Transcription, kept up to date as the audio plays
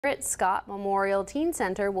Scott Memorial Teen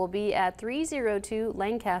Center will be at 302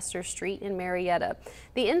 Lancaster Street in Marietta.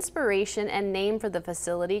 The inspiration and name for the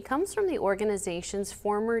facility comes from the organization's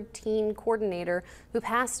former teen coordinator who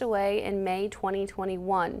passed away in May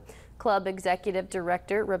 2021. Club Executive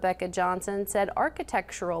Director Rebecca Johnson said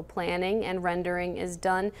architectural planning and rendering is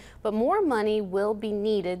done, but more money will be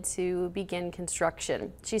needed to begin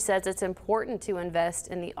construction. She says it's important to invest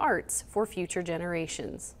in the arts for future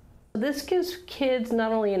generations. This gives kids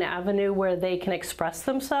not only an avenue where they can express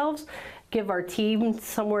themselves, give our team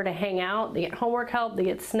somewhere to hang out, they get homework help, they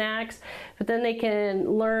get snacks, but then they can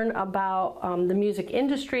learn about the music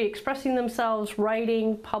industry, expressing themselves,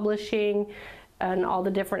 writing, publishing, and all the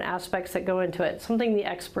different aspects that go into it. Something the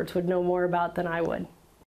experts would know more about than I would.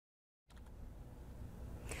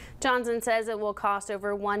 Johnson says it will cost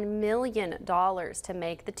over $1 million to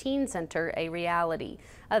make the Teen Center a reality.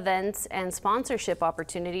 Events and sponsorship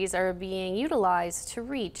opportunities are being utilized to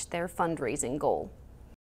reach their fundraising goal.